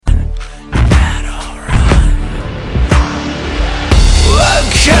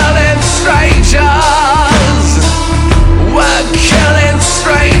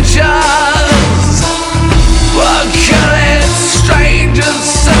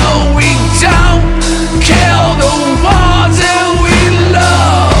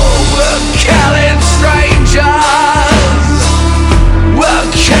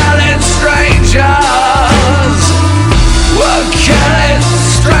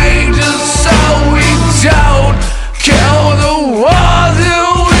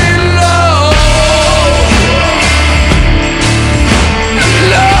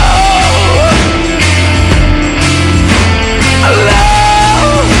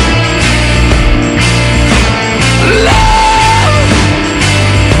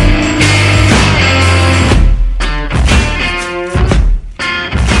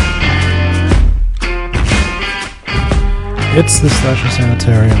It's the Slasher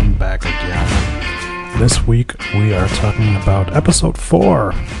Sanitarium back again. This week we are talking about episode 4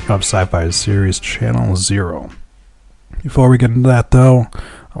 of Sci-Fi's series Channel Zero. Before we get into that though,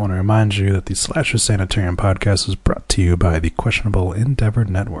 I want to remind you that the Slasher Sanitarium podcast is brought to you by the Questionable Endeavor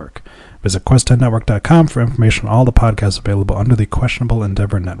Network. Visit QuestNetwork.com for information on all the podcasts available under the Questionable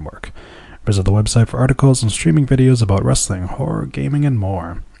Endeavor Network. Visit the website for articles and streaming videos about wrestling, horror, gaming, and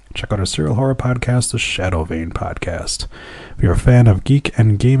more. Check out our serial horror podcast, the Shadow Vein Podcast. If you're a fan of geek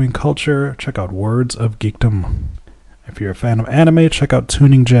and gaming culture, check out Words of Geekdom. If you're a fan of anime, check out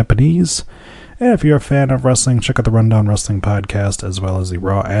Tuning Japanese. And if you're a fan of wrestling, check out the Rundown Wrestling Podcast as well as the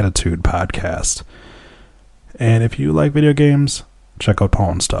Raw Attitude Podcast. And if you like video games, check out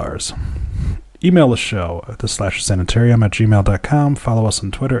Pawn Stars. Email the show at theslashersanitarium@gmail.com. Follow us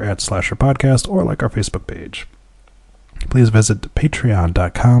on Twitter at SlasherPodcast or like our Facebook page. Please visit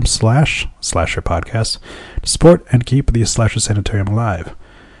patreon.com/SlasherPodcast to support and keep the Slasher Sanitarium alive.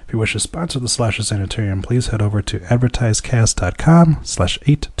 If you wish to sponsor the Slasher Sanitarium, please head over to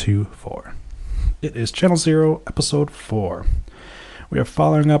advertisecast.com/824. It is Channel Zero, Episode 4. We are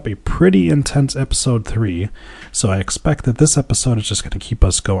following up a pretty intense Episode 3, so I expect that this episode is just going to keep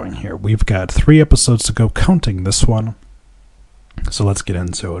us going here. We've got 3 episodes to go, counting this one. So let's get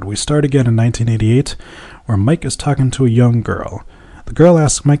into it. We start again in 1988, where Mike is talking to a young girl. The girl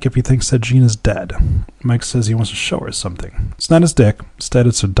asks Mike if he thinks that Jean is dead. Mike says he wants to show her something. It's not his dick. Instead,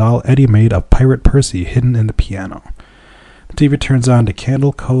 it's a doll Eddie made of Pirate Percy hidden in the piano. The TV turns on to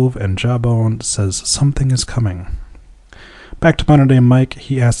Candle Cove, and Jawbone says something is coming. Back to modern day Mike,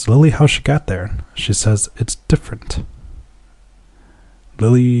 he asks Lily how she got there. She says it's different.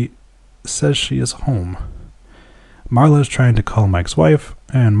 Lily says she is home. Marla is trying to call Mike's wife,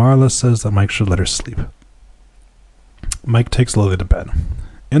 and Marla says that Mike should let her sleep. Mike takes Lily to bed.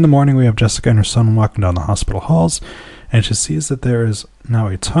 In the morning, we have Jessica and her son walking down the hospital halls, and she sees that there is now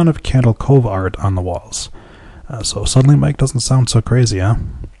a ton of Candle Cove art on the walls. So suddenly Mike doesn't sound so crazy, huh?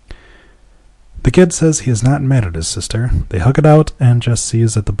 The kid says he is not mad at his sister. They hug it out, and Jess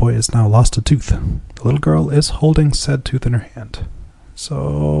sees that the boy has now lost a tooth. The little girl is holding said tooth in her hand.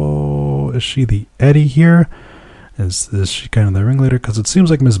 So, is she the Eddie here? Is she kind of the ringleader? Because it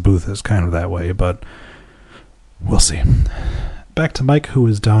seems like Miss Booth is kind of that way, but we'll see. Back to Mike, who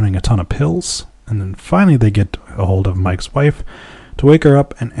is downing a ton of pills, and then finally they get a hold of Mike's wife to wake her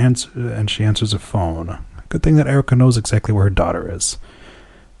up, and she answers her phone. Good thing that Erica knows exactly where her daughter is.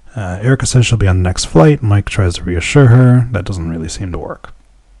 Erica says she'll be on the next flight. Mike tries to reassure her. That doesn't really seem to work.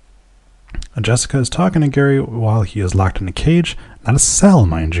 Jessica is talking to Gary while he is locked in a cage. Not a cell,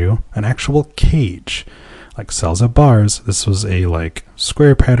 mind you. An actual cage. Like cells at bars, this was a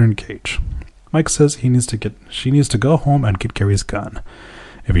square pattern cage. Mike says she needs to go home and get Gary's gun.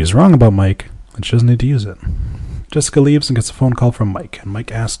 If he's wrong about Mike, then she doesn't need to use it. Jessica leaves and gets a phone call from Mike, and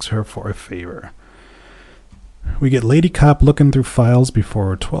Mike asks her for a favor. We get Lady Cop looking through files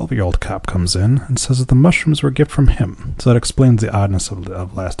before a 12-year-old cop comes in and says that the mushrooms were a gift from him, so that explains the oddness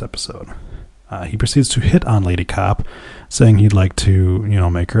of last episode. He proceeds to hit on Lady Cop, saying he'd like to,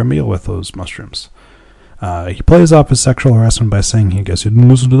 make her a meal with those mushrooms. He plays off his sexual harassment by saying he guess he didn't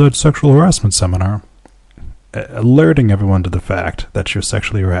listen to that sexual harassment seminar, alerting everyone to the fact that you're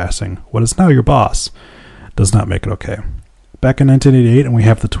sexually harassing what is now your boss does not make it okay. Back in 1988, and we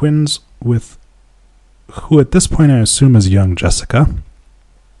have the twins with who at this point I assume is young Jessica,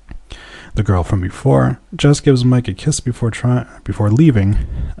 the girl from before. Jess gives Mike a kiss before leaving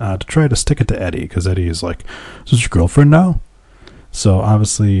to try to stick it to Eddie, because Eddie is like, is this your girlfriend now? So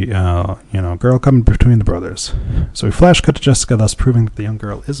obviously, girl coming between the brothers. So we flash cut to Jessica, thus proving that the young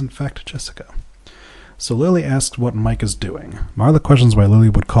girl is in fact Jessica. So Lily asks what Mike is doing. Marla questions why Lily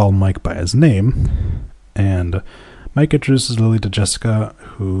would call Mike by his name, and Mike introduces Lily to Jessica,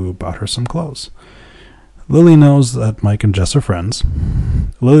 who bought her some clothes. Lily knows that Mike and Jess are friends.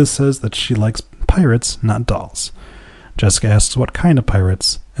 Lily says that she likes pirates, not dolls. Jessica asks what kind of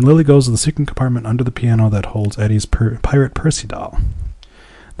pirates, and Lily goes to the secret compartment under the piano that holds Eddie's Pirate Percy doll.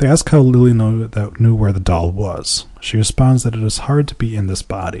 They ask how Lily knew where the doll was. She responds that it is hard to be in this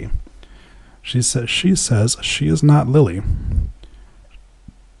body. She says she is not Lily.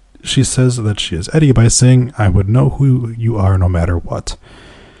 She says that she is Eddie by saying, I would know who you are no matter what.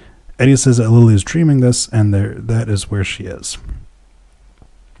 Eddie says that Lily is dreaming this, and that is where she is.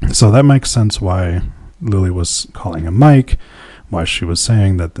 So that makes sense why Lily was calling him Mike, why she was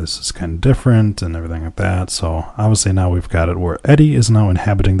saying that this is kind of different and everything like that. So obviously now we've got it where Eddie is now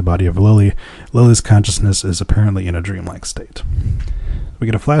inhabiting the body of Lily. Lily's consciousness is apparently in a dreamlike state. We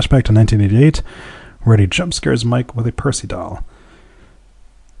get a flashback to 1988, where Eddie jump scares Mike with a Percy doll.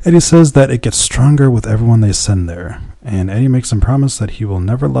 Eddie says that it gets stronger with everyone they send there, and Eddie makes him promise that he will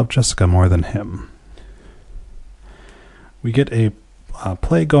never love Jessica more than him. We get a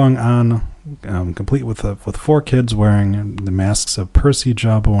play going on, complete with 4 kids wearing the masks of Percy,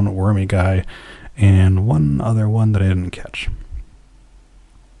 Jawbone, Wormy Guy, and one other one that I didn't catch.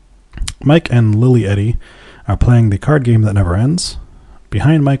 Mike and Lily Eddie are playing the card game that never ends.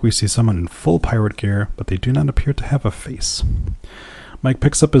 Behind Mike, we see someone in full pirate gear, but they do not appear to have a face. Mike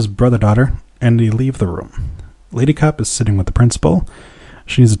picks up his brother-daughter, and they leave the room. Lady Cop is sitting with the principal.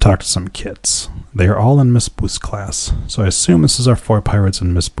 She needs to talk to some kids. They are all in Miss Booth's class, so I assume this is our 4 pirates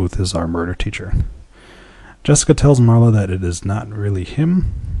and Miss Booth is our murder teacher. Jessica tells Marla that it is not really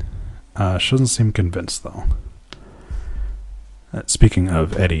him. She doesn't seem convinced, though. Speaking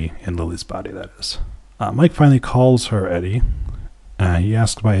of Eddie in Lily's body, that is. Mike finally calls her Eddie. He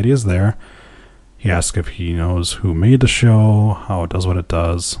asks why Eddie is there. He asks if he knows who made the show, how it does what it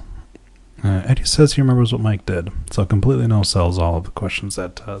does. Eddie says he remembers what Mike did, so completely no-sells all of the questions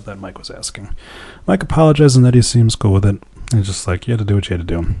that Mike was asking. Mike apologizes and Eddie seems cool with it. He's just like, you had to do what you had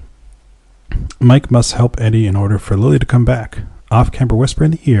to do. Mike must help Eddie in order for Lily to come back. Off-camera whisper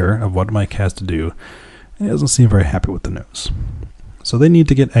in the ear of what Mike has to do, and he doesn't seem very happy with the news. So they need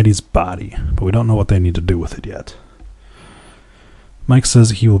to get Eddie's body, but we don't know what they need to do with it yet. Mike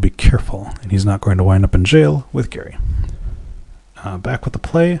says he will be careful, and he's not going to wind up in jail with Gary. Back with the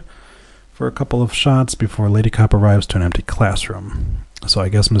play for a couple of shots before Lady Cop arrives to an empty classroom. So I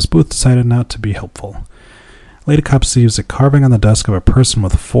guess Miss Booth decided not to be helpful. Lady Cop sees a carving on the desk of a person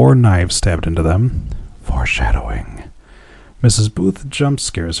with 4 knives stabbed into them. Foreshadowing. Mrs. Booth jump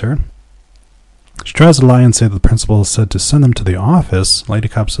scares her. She tries to lie and say that the principal said to send them to the office. Lady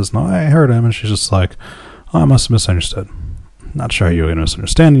Cop says, no, I heard him, and she's just like, oh, I must have misunderstood. Not sure how you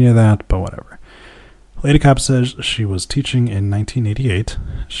misunderstand any of that, but whatever. Lady Cop says she was teaching in 1988.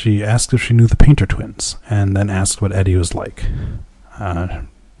 She asked if she knew the Painter twins, and then asked what Eddie was like.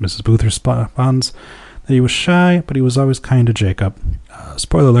 Mrs. Booth responds that he was shy, but he was always kind to Jacob.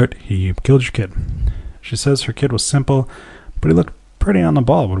 Spoiler alert, he killed your kid. She says her kid was simple, but he looked pretty on the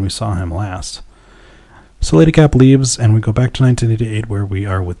ball when we saw him last. So Lady Cop leaves, and we go back to 1988 where we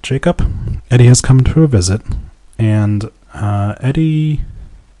are with Jacob. Eddie has come to a visit, and Eddie,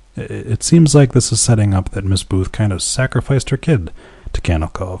 it seems like this is setting up that Miss Booth kind of sacrificed her kid to Candle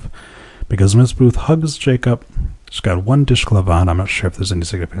Cove, because Miss Booth hugs Jacob. She's got 1 dishcloth on. I'm not sure if there's any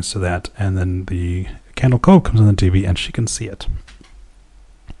significance to that. And then the Candle Cove comes on the TV, and she can see it.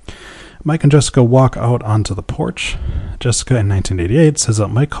 Mike and Jessica walk out onto the porch. Jessica, in 1988, says that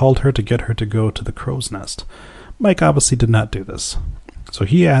Mike called her to get her to go to the crow's nest. Mike obviously did not do this. So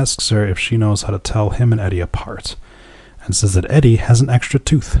he asks her if she knows how to tell him and Eddie apart, and says that Eddie has an extra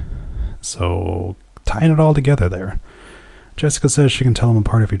tooth. So, tying it all together there. Jessica says she can tell him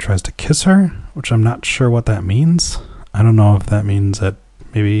apart if he tries to kiss her, which I'm not sure what that means. I don't know if that means that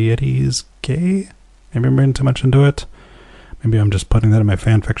maybe Eddie's gay? Maybe I'm reading too much into it. Maybe I'm just putting that in my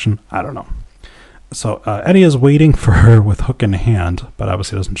fan fiction. I don't know. So, Eddie is waiting for her with hook in hand, but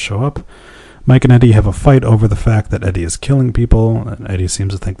obviously doesn't show up. Mike and Eddie have a fight over the fact that Eddie is killing people, and Eddie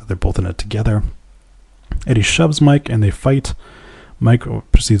seems to think that they're both in it together. Eddie shoves Mike, and they fight. Mike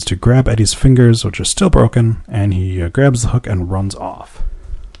proceeds to grab Eddie's fingers, which are still broken, and he grabs the hook and runs off.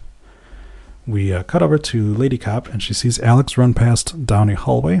 We cut over to Lady Cop, and she sees Alex run past down a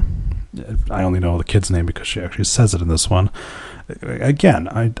hallway. I only know the kid's name because she actually says it in this one. Again,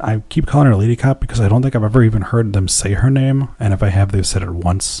 I keep calling her Lady Cop because I don't think I've ever even heard them say her name, and if I have, they've said it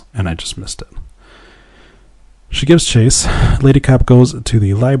once, and I just missed it. She gives chase. Lady Cop goes to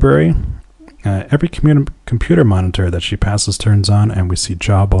the library. Every computer monitor that she passes turns on, and we see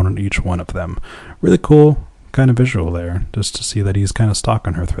Jawbone on each one of them. Really cool kind of visual there, just to see that he's kind of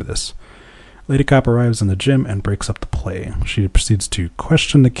stalking her through this. Lady Cop arrives in the gym and breaks up the play. She proceeds to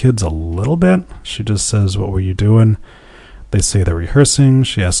question the kids a little bit. She just says, what were you doing? They say they're rehearsing.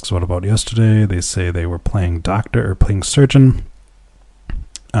 She asks, what about yesterday? They say they were playing doctor or playing surgeon.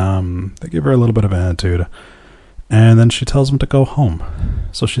 They give her a little bit of attitude. And then she tells them to go home.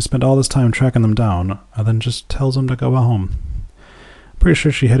 So she spent all this time tracking them down, and then just tells them to go home. Pretty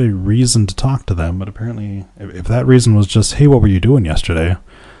sure she had a reason to talk to them, but apparently, if that reason was just, hey, what were you doing yesterday?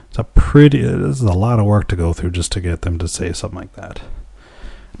 This is a lot of work to go through just to get them to say something like that.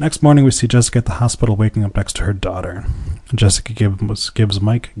 Next morning, we see Jessica at the hospital waking up next to her daughter. Jessica gives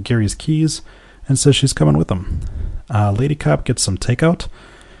Mike Gary's keys and says she's coming with him. Lady Cop gets some takeout,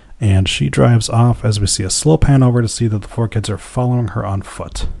 and she drives off as we see a slow pan over to see that the 4 kids are following her on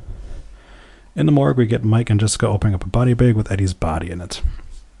foot. In the morgue, we get Mike and Jessica opening up a body bag with Eddie's body in it.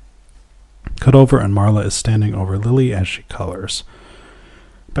 Cut over, and Marla is standing over Lily as she colors.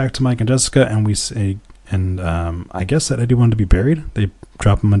 back to Mike and Jessica, and we say, and I guess that Eddie wanted to be buried. They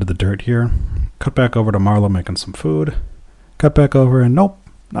drop him into the dirt here. Cut back over to Marla making some food. Cut back over, and nope,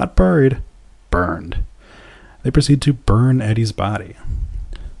 not buried, burned. They proceed to burn Eddie's body.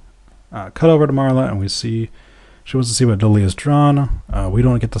 Cut over to Marla, and we see she wants to see what Lily has drawn. We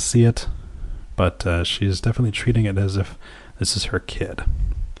don't get to see it, but she's definitely treating it as if this is her kid.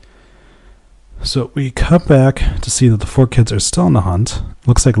 So we cut back to see that the 4 kids are still on the hunt.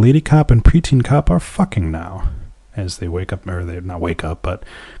 Looks like Lady Cop and Preteen Cop are fucking now. As they wake up, or they not wake up, but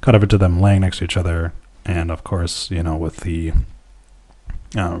cut over to them laying next to each other. And of course, with the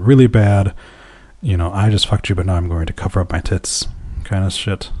really bad, I just fucked you, but now I'm going to cover up my tits kind of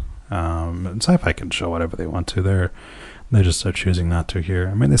shit. And Sci-Fi can show whatever they want to. They just are choosing not to here.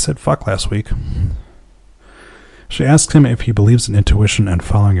 I mean, they said fuck last week. She asks him if he believes in intuition and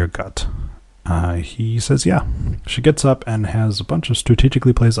following your gut. He says yeah. She gets up and has a bunch of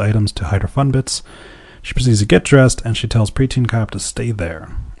strategically placed items to hide her fun bits. She proceeds to get dressed, and she tells Preteen Cop to stay there.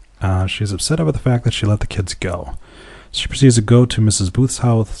 She's upset over the fact that she let the kids go. She proceeds to go to Mrs. Booth's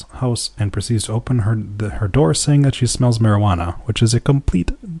house and proceeds to open her door, saying that she smells marijuana, which is a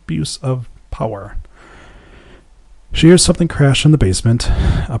complete abuse of power. She hears something crash in the basement,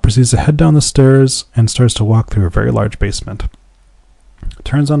 proceeds to head down the stairs, and starts to walk through a very large basement.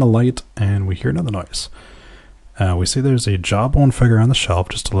 Turns on a light, and we hear another noise. We see there's a jawbone figure on the shelf,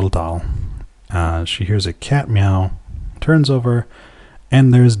 just a little doll. She hears a cat meow, turns over,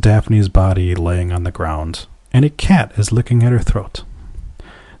 and there's Daphne's body laying on the ground, and a cat is licking at her throat.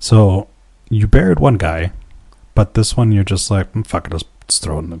 So, you buried one guy, but this one you're just like, fuck it, let's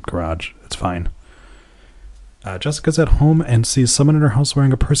throw it in the garage, it's fine. Jessica's at home and sees someone in her house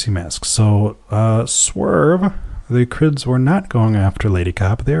wearing a Percy mask, so, swerve. The kids were not going after Lady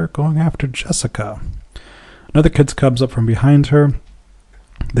Cop, they were going after Jessica. Another kid comes up from behind her.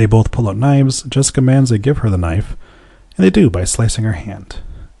 They both pull out knives. Jessica demands they give her the knife, and they do by slicing her hand.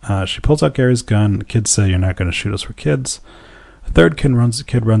 She pulls out Gary's gun. The kids say, you're not going to shoot us, for kids. A third kid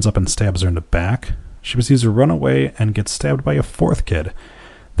runs up and stabs her in the back. She proceeds to run away and gets stabbed by a 4th kid.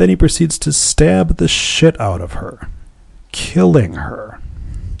 Then he proceeds to stab the shit out of her, killing her.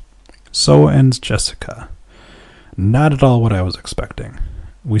 So ends Jessica. Not at all what I was expecting.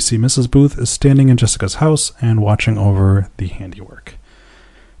 We see Mrs. Booth is standing in Jessica's house and watching over the handiwork.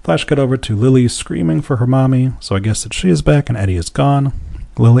 Flash cut over to Lily screaming for her mommy, so I guess that she is back and Eddie is gone.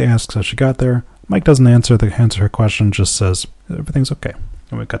 Lily asks how she got there. Mike doesn't answer her question, just says everything's okay.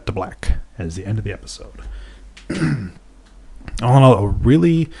 And we cut to black as the end of the episode. All in all, a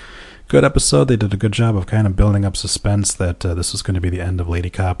really good episode. They did a good job of kind of building up suspense that this was going to be the end of Lady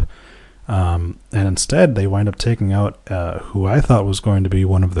Cop. And instead, they wind up taking out who I thought was going to be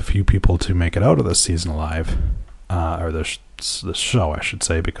one of the few people to make it out of this season alive. Or the show, I should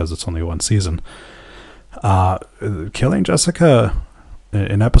say, because it's only one season. Killing Jessica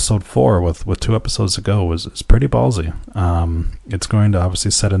in episode 4 with 2 episodes to go is pretty ballsy. It's going to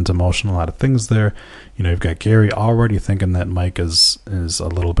obviously set into motion a lot of things there. You've got Gary already thinking that Mike is a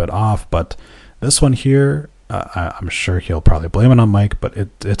little bit off, but this one here, I'm sure he'll probably blame it on Mike, but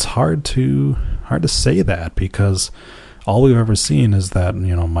it's hard to say that, because all we've ever seen is that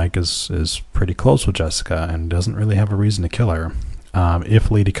Mike is pretty close with Jessica and doesn't really have a reason to kill her.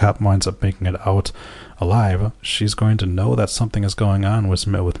 If Lady Cop winds up making it out alive, she's going to know that something is going on with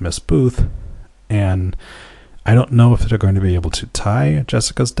Miss Booth, and I don't know if they're going to be able to tie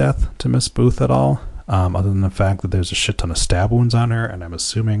Jessica's death to Miss Booth at all, other than the fact that there's a shit ton of stab wounds on her, and I'm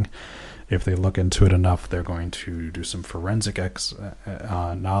assuming if they look into it enough, they're going to do some forensic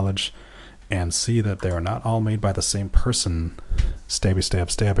knowledge and see that they are not all made by the same person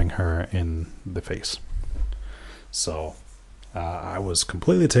stabbing her in the face. So I was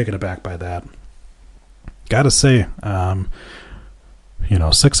completely taken aback by that. Gotta say,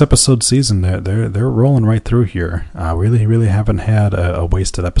 6-episode season, they're rolling right through here. Really haven't had a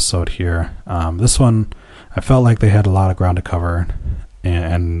wasted episode here. This one, I felt like they had a lot of ground to cover,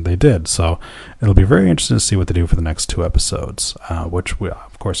 and they did. So it'll be very interesting to see what they do for the next 2 episodes, which we,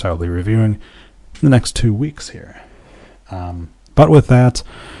 of course, I will be reviewing in the next 2 weeks here. But with that,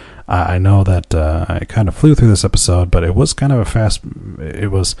 I know that I kind of flew through this episode, but it was kind of a fast.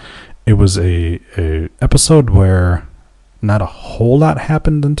 It was a episode where not a whole lot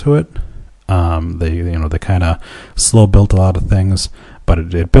happened into it. They kind of slow built a lot of things,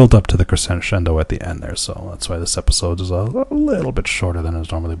 but it built up to the crescendo at the end there. So that's why this episode is a little bit shorter than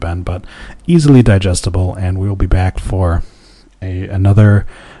it's normally been, but easily digestible. And we will be back for another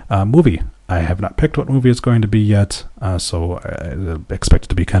movie. I have not picked what movie it's going to be yet, so I expect it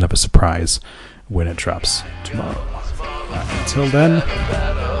to be kind of a surprise when it drops tomorrow. Until then,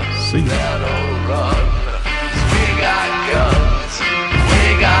 see ya.